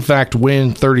did, in fact,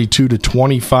 win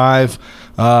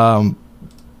 32-25.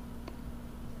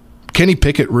 Kenny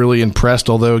Pickett really impressed,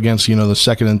 although against the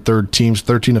second and third teams,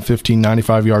 13-15,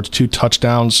 95 yards, 2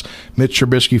 touchdowns. Mitch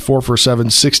Trubisky 4 for 7,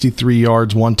 63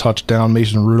 yards, 1 touchdown.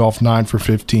 Mason Rudolph 9 for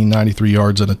 15, 93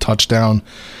 yards and a touchdown.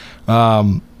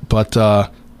 But I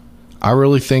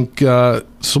really think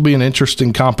this will be an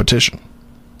interesting competition.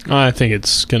 I think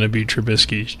it's going to be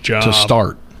Trubisky's job to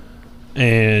start,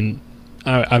 and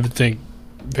I would think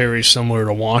very similar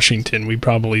to Washington. We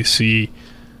probably see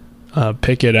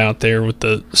Pickett out there with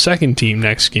the second team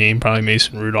next game. Probably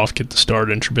Mason Rudolph get the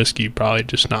start, and Trubisky probably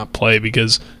just not play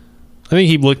because I think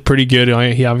he looked pretty good.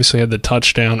 He obviously had the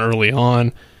touchdown early on,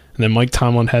 and then Mike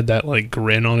Tomlin had that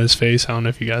grin on his face. I don't know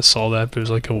if you guys saw that, but it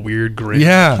was a weird grin.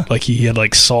 Yeah, he had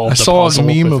solved. I saw a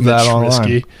meme of that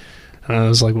online, and I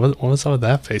was like, "What was up with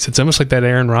that face?" It's almost like that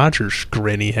Aaron Rodgers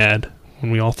grin he had when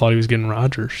we all thought he was getting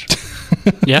Rodgers.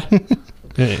 Yeah,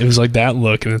 it was like that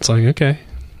look, and it's like, okay.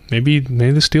 Maybe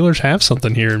the Steelers have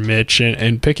something here in Mitch,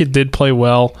 and Pickett did play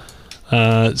well,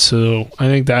 so I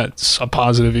think that's a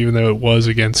positive, even though it was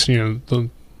against the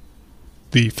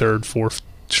third, fourth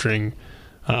string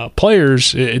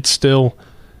players. It's still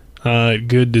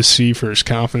good to see for his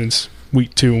confidence.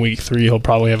 Week 2 and week 3, he'll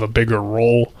probably have a bigger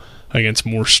role against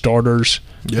more starters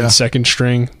than second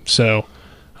string, so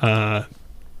we'll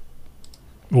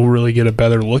really get a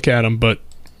better look at him, but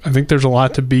I think there's a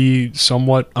lot to be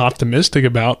somewhat optimistic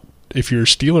about if you're a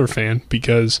Steeler fan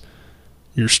because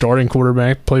your starting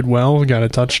quarterback played well, got a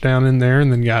touchdown in there,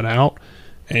 and then got out,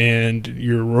 and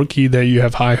your rookie that you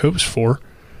have high hopes for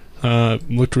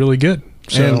looked really good.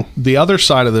 So, and the other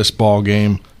side of this ball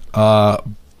game was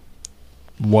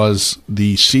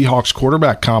the Seahawks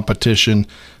quarterback competition.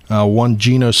 One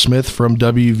Geno Smith from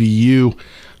WVU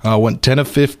went 10 of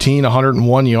 15,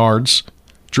 101 yards.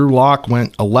 Drew Lock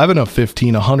went 11 of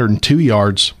 15, 102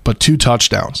 yards, but 2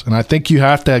 touchdowns. And I think you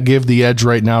have to give the edge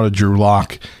right now to Drew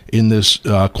Lock in this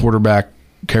quarterback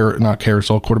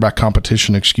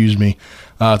competition,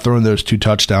 throwing those 2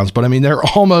 touchdowns. But, I mean, they're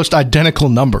almost identical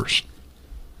numbers.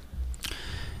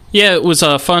 Yeah, it was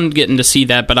fun getting to see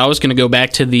that, but I was going to go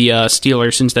back to the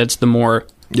Steelers since that's the more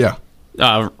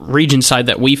region side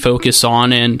that we focus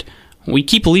on, and we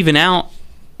keep leaving out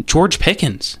George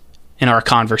Pickens in our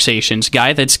conversations,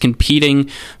 guy that's competing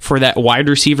for that wide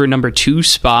receiver number 2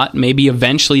 spot, maybe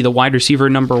eventually the wide receiver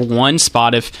number 1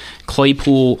 spot if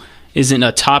Claypool isn't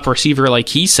a top receiver like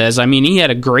he says. I mean, he had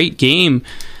a great game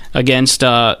against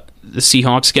the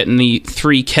Seahawks, getting the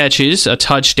 3 catches, a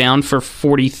touchdown for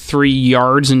 43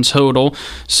 yards in total.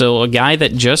 So a guy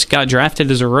that just got drafted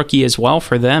as a rookie as well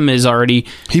for them is already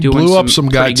doing blew up some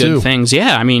guy pretty good things.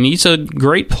 Yeah, I mean, he's a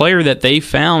great player that they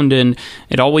found, and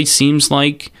it always seems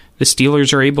like the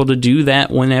Steelers are able to do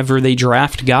that whenever they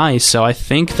draft guys. So I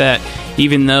think that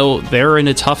even though they're in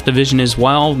a tough division as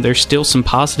well, there's still some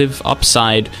positive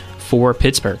upside for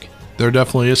Pittsburgh. There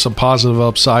definitely is some positive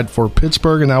upside for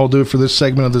Pittsburgh, and that will do it for this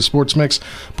segment of the Sports Mix.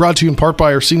 Brought to you in part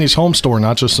by Orsini's Home Store,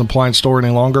 not just an appliance store any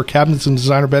longer. Cabinets and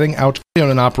designer bedding, owned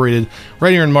and operated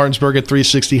right here in Martinsburg at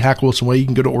 360 Hack Wilson Way. You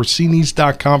can go to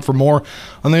Orsinis.com for more.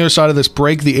 On the other side of this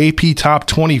break, the AP Top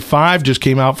 25 just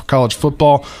came out for college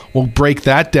football. We'll break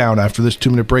that down after this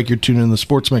 2-minute break. You're tuning in to the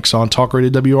Sports Mix on Talk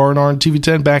Radio WRNR and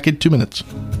TV10. Back in 2 minutes.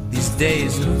 These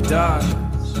days of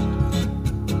darkness,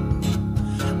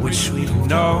 wish we'd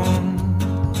known.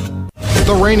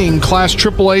 The reigning Class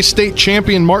AAA state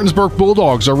champion Martinsburg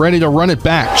Bulldogs are ready to run it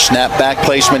back. Snap back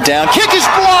placement down. Kick is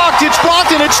blocked. It's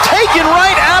blocked and it's taken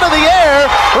right out of the air.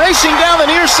 Racing down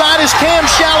the near side is Cam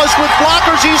Shallis with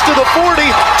blockers. He's to the 40,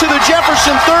 to the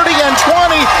Jefferson 30 and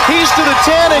 20. He's to the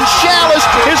 10, and Shallis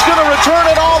is going to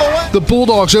return it all the way. The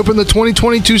Bulldogs open the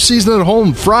 2022 season at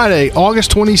home Friday,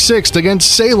 August 26th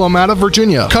against Salem out of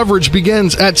Virginia. Coverage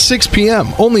begins at 6 p.m.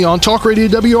 only on Talk Radio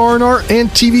WRNR and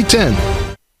TV10.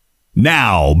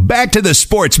 Now, back to the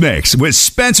Sports Mix with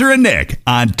Spencer and Nick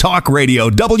on Talk Radio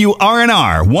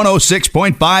WRNR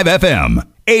 106.5 FM,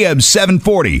 AM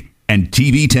 740, and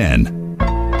TV 10.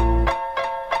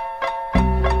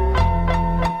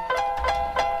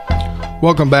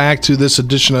 Welcome back to this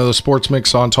edition of the Sports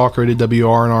Mix on Talk Radio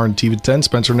WRNR and TV 10.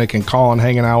 Spencer, Nick, and Colin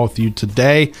hanging out with you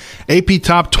today. AP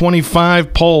Top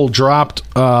 25 poll dropped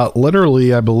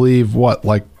literally, I believe,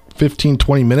 like 15,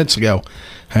 20 minutes ago.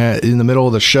 In the middle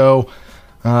of the show.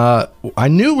 I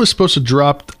knew it was supposed to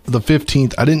drop the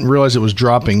 15th. I didn't realize it was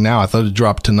dropping now. I thought it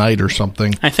dropped tonight or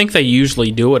something. I think they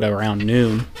usually do it around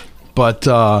noon. But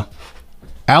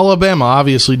Alabama,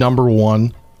 obviously, number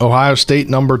 1. Ohio State,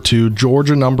 number 2.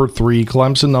 Georgia, number 3.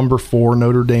 Clemson, number 4.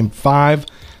 Notre Dame, 5.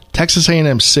 Texas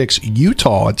A&M, 6.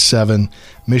 Utah at 7.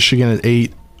 Michigan at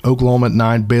 8. Oklahoma at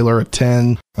 9. Baylor at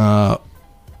 10.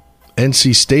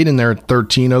 NC State in there at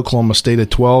 13, Oklahoma State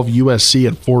at 12, USC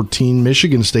at 14,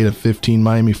 Michigan State at 15,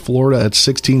 Miami, Florida at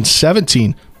 16,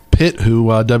 17, Pitt, who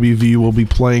WVU will be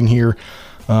playing here,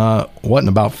 in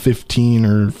about 15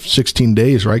 or 16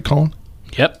 days, right, Colin?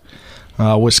 Yep.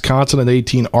 Wisconsin at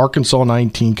 18, Arkansas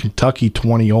 19, Kentucky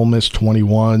 20, Ole Miss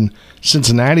 21,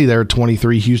 Cincinnati there at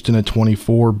 23, Houston at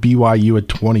 24, BYU at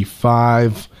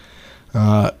 25.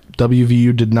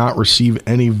 WVU did not receive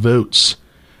any votes,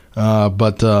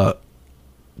 but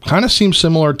kind of seems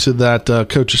similar to that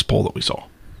coaches poll that we saw.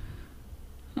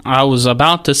 I was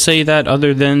about to say that,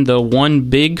 other than the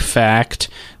one big fact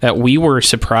that we were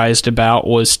surprised about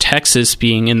was Texas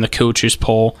being in the coaches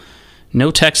poll.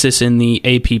 No Texas in the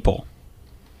AP poll.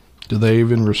 Do they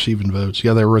even receive votes?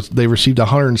 Yeah, they received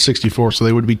 164, so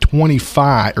they would be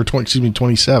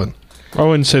 27. I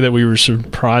wouldn't say that we were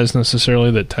surprised necessarily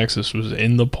that Texas was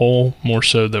in the poll, more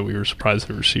so that we were surprised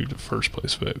they received a first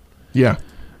place vote. Yeah.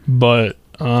 But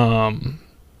I'm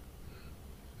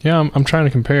trying to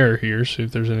compare here, see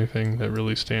if there's anything that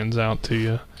really stands out to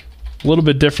you. A little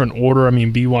bit different order. I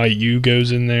mean, BYU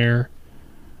goes in there,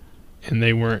 and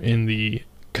they weren't in the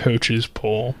coaches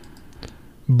poll.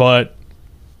 But,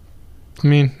 I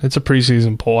mean, it's a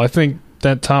preseason poll. I think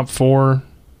that top 4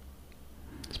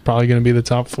 is probably going to be the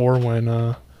top 4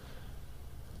 when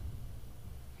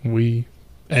we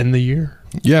end the year.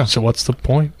 Yeah. So what's the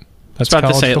point? I was about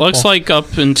to say, football. It looks like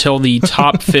up until the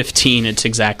top 15, it's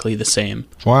exactly the same.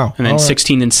 Wow. And then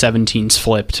 16 and 17's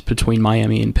flipped between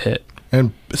Miami and Pitt.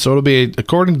 And so it'll be,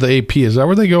 according to the AP, is that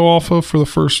where they go off of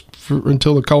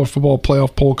until the college football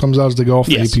playoff poll comes out, as they go off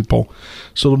the AP poll?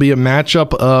 So it'll be a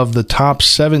matchup of the top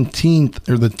 17th,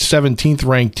 or the 17th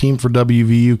ranked team for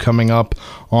WVU coming up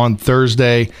on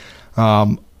Thursday,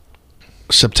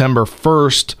 September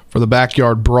 1st for the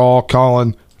Backyard Brawl.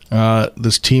 Colin,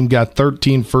 this team got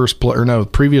 13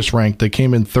 previous ranked. They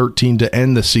came in 13 to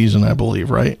end the season, I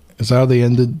believe, right? Is that how they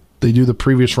ended? They do the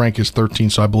previous rank is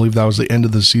 13, so I believe that was the end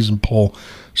of the season poll.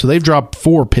 So they've dropped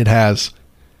 4, Pitt has,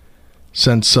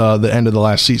 since the end of the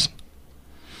last season.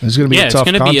 It's going to be a tough contest.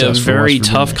 It's going to be a very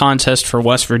tough contest for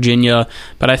West Virginia,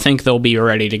 but I think they'll be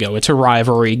ready to go. It's a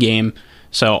rivalry game,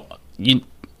 so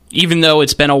even though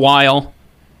it's been a while,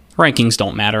 rankings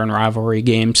don't matter in rivalry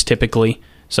games typically.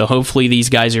 So hopefully these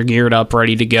guys are geared up,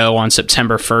 ready to go on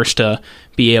September 1st to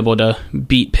be able to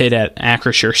beat Pitt at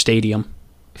Acrisure Stadium.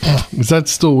 Is that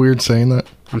still weird saying that?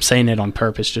 I'm saying it on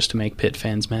purpose just to make Pitt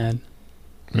fans mad.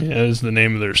 Yeah, it is the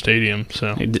name of their stadium.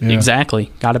 So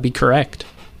Exactly. Got to be correct.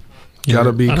 Got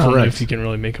to be correct. I don't know if you can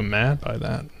really make them mad by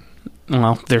that.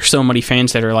 Well, there's so many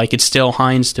fans that are like, it's still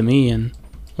Heinz to me and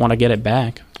want to get it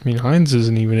back. I mean, Heinz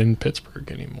isn't even in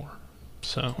Pittsburgh anymore.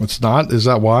 So it's not? Is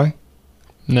that why?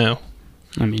 No.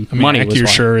 I mean money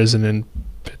Acrisure isn't in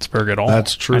Pittsburgh at all.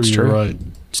 That's true. You're right.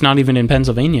 It's not even in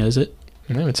Pennsylvania, is it?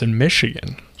 No, it's in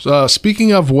Michigan.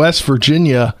 Speaking of West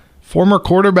Virginia, Former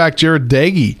quarterback Jared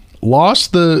Dagey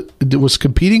was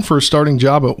competing for a starting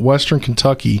job at Western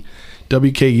Kentucky,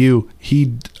 WKU.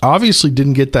 He obviously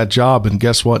didn't get that job, and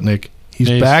guess what, Nick? He's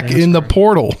back in the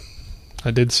portal.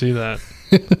 I did see that.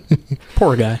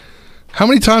 Poor guy. How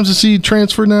many times has he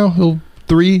transferred now?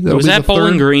 3? It was at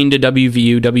Bowling Green to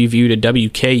WVU, WVU to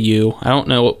WKU. I don't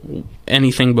know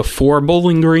anything before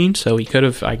Bowling Green, so he could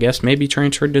have, I guess, maybe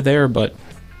transferred to there, but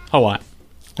a lot.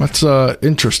 That's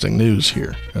interesting news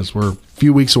here, as we're a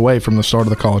few weeks away from the start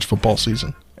of the college football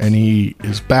season, and he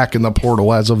is back in the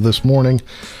portal as of this morning.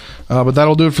 But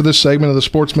that'll do it for this segment of the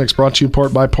Sports Mix, brought to you in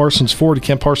part by Parsons Ford. At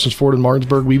Kent Parsons Ford in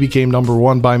Martinsburg, we became number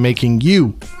one by making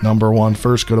you number one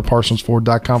first. Go to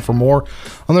ParsonsFord.com for more.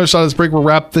 On the other side of this break, we'll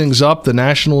wrap things up. The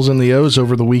Nationals and the O's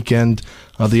over the weekend.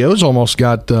 The O's almost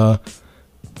got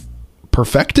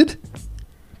perfected,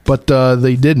 but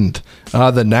they didn't.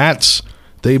 The Nats,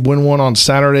 they win one on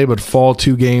Saturday, but fall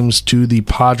 2 games to the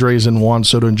Padres in Juan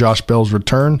Soto and Josh Bell's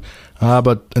return.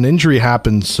 But an injury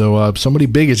happened, so somebody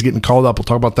big is getting called up. We'll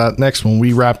talk about that next when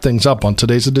we wrap things up on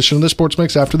today's edition of the Sports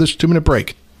Mix after this 2-minute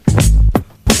break.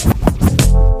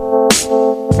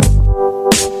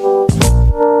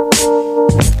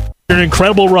 An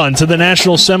incredible run to the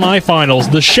national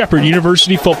semifinals, the Shepherd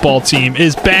University football team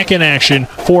is back in action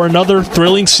for another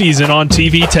thrilling season on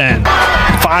TV 10.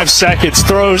 5 seconds,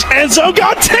 throws, end zone,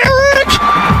 got Tarek!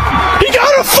 He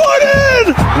got a foot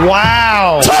in!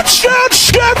 Wow! Touchdown,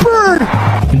 Shepherd!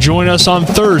 Join us on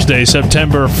Thursday,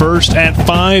 September 1st at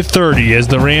 5:30 as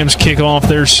the Rams kick off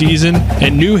their season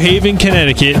in New Haven,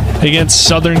 Connecticut against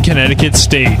Southern Connecticut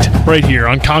State. Right here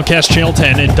on Comcast Channel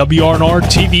 10 and WRNR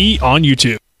TV on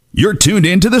YouTube. You're tuned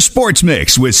in to the Sports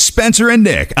Mix with Spencer and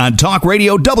Nick on Talk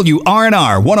Radio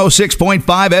WRNR 106.5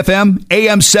 FM,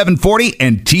 AM 740,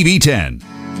 and TV 10.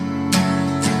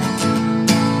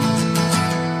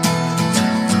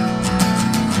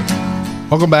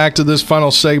 Welcome back to this final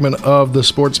segment of the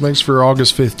Sports Mix for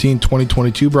August 15,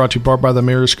 2022, brought to you in part by the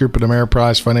Maris Group and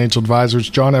Ameriprise Financial Advisors,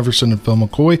 John Everson and Phil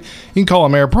McCoy. You can call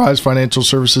Ameriprise Financial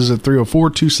Services at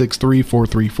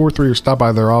 304-263-4343 or stop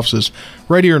by their offices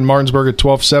right here in Martinsburg at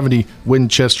 1270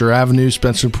 Winchester Avenue.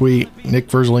 Spencer Puig, Nick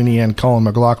Verzolini, and Colin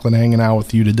McLaughlin hanging out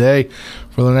with you today.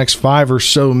 For the next 5 or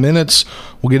so minutes,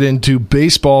 we'll get into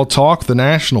baseball talk. The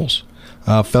Nationals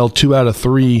fell 2 out of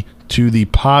 3 to the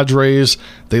Padres.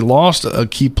 They lost a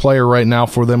key player right now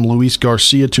for them, Luis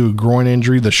Garcia, to a groin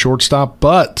injury, the shortstop,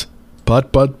 but they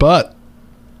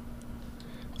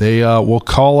will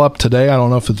call up today. I don't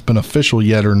know if it's been official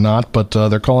yet or not, but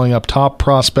they're calling up top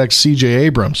prospect C.J.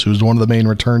 Abrams, who's one of the main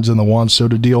returns in the Juan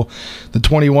Soto deal. The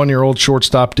 21-year-old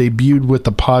shortstop debuted with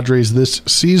the Padres this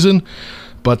season,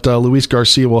 but Luis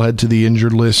Garcia will head to the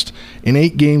injured list. In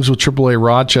 8 games with AAA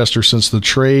Rochester since the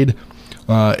trade,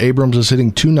 Abrams is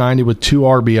hitting .290 with 2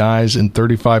 RBIs in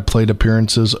 35 plate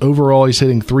appearances. Overall, he's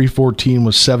hitting .314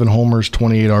 with 7 homers,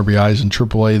 28 RBIs in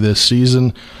AAA this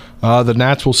season. The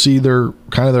Nats will see the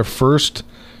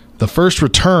first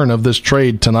return of this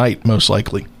trade tonight, most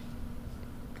likely.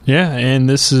 Yeah, and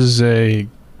this is a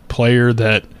player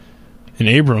that, in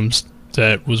Abrams,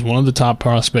 that was one of the top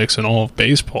prospects in all of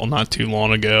baseball not too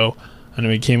long ago. I know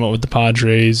he came up with the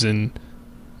Padres and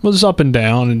was up and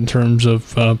down in terms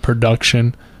of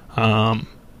production.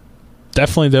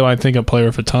 Definitely, though, I think a player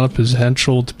with a ton of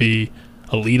potential to be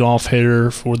a leadoff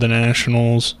hitter for the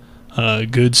Nationals.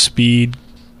 Good speed,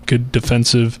 good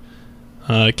defensive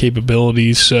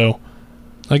capabilities. So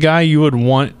a guy you would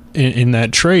want in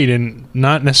that trade, and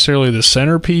not necessarily the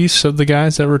centerpiece of the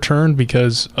guys that returned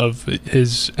because of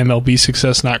his MLB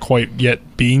success not quite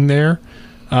yet being there.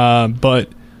 But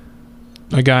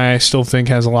a guy I still think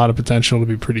has a lot of potential to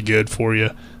be pretty good for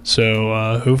you.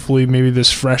 So hopefully maybe this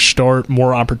fresh start,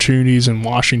 more opportunities in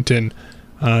Washington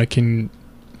can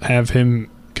have him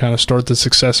kind of start the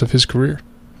success of his career.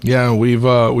 Yeah,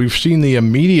 we've seen the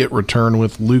immediate return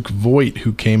with Luke Voit,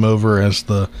 who came over as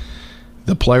the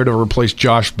player to replace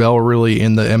Josh Bell really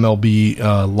in the MLB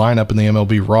lineup in the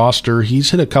MLB roster.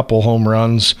 He's hit a couple home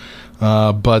runs,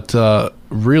 but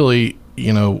really,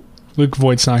 Luke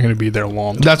Voigt's not going to be there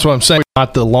long term. That's what I'm saying.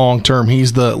 Not the long term.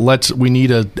 He's we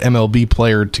need a MLB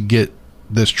player to get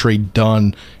this trade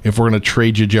done if we're going to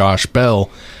trade you Josh Bell,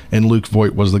 and Luke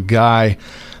Voit was the guy.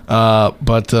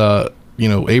 But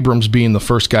Abrams being the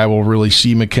first guy we'll really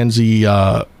see. Mackenzie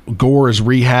Gore is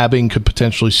rehabbing, could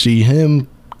potentially see him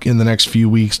in the next few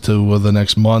weeks to the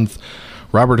next month.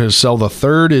 Robert Hassell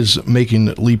III is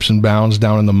making leaps and bounds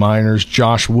down in the minors.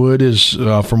 Josh Wood is,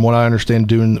 from what I understand,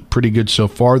 doing pretty good so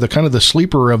far. The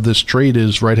sleeper of this trade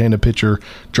is right-handed pitcher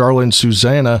Jarlin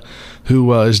Susana,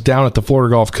 who is down at the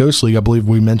Florida Gulf Coast League. I believe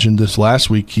we mentioned this last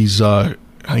week. He's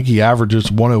I think he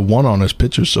averages 101 on his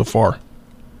pitches so far.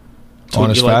 That's on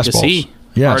his fastballs. To see.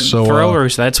 Yeah, hard so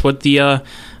throwers. That's what the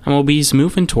MLB's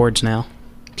moving towards now.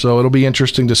 So it'll be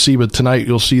interesting to see. But tonight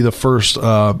you'll see the first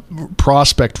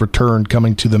prospect return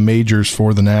coming to the majors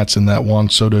for the Nats in that Juan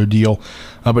Soto deal.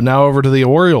 But now over to the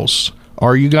Orioles.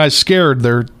 Are you guys scared?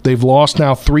 They've lost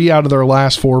now 3 out of their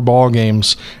last 4 ball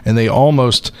games, and they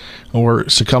almost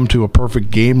succumbed to a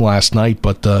perfect game last night,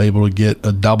 but able to get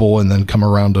a double and then come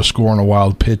around to score on a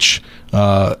wild pitch.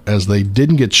 As they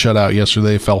didn't get shut out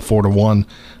yesterday, they fell 4-1,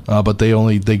 but they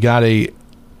got a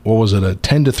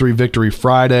 10-3 victory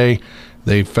Friday.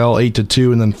 They fell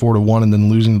 8-2 and then 4-1, and then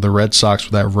losing to the Red Sox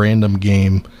for that random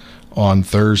game on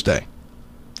Thursday.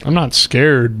 I'm not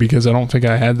scared because I don't think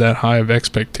I had that high of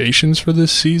expectations for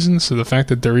this season. So the fact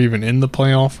that they're even in the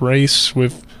playoff race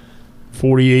with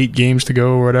 48 games to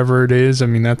go or whatever it is, I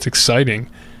mean, that's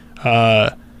exciting.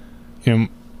 My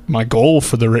goal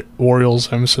for the Orioles,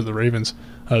 I almost said the Ravens,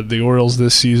 the Orioles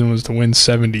this season was to win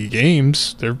 70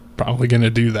 games. They're probably going to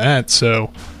do that.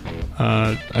 So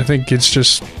I think it's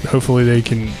just hopefully they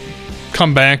can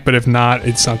come back. But if not,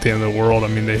 it's not the end of the world. I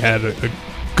mean, they had a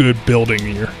good building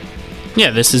year.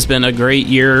 Yeah, this has been a great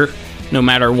year no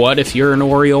matter what. If you're an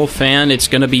Oriole fan, it's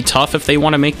going to be tough if they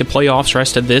want to make the playoffs.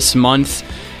 Rest of this month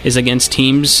is against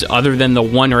teams other than the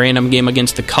one random game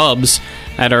against the Cubs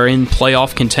that are in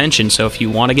playoff contention. So if you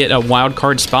want to get a wild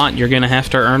card spot, you're going to have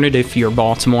to earn it. If you're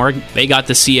Baltimore, they got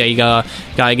to see a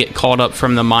guy get called up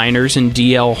from the minors in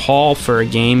DL Hall for a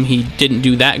game. He didn't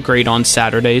do that great on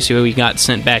Saturday, so he got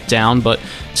sent back down, but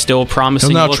still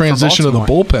promising. He'll now transition to the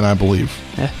bullpen, I believe.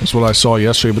 Yeah. That's what I saw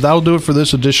yesterday. But that'll do it for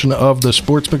this edition of the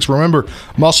Sports Mix. Remember,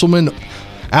 Musselman,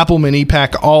 Appleman,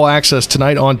 EPAC, All Access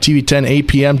tonight on TV 10, 8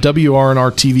 p.m.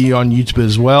 WRNR TV on YouTube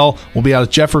as well. We'll be out at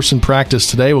Jefferson practice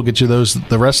today. We'll get you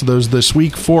the rest of those this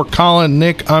week. For Colin,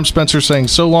 Nick, I'm Spencer saying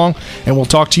so long, and we'll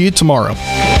talk to you tomorrow.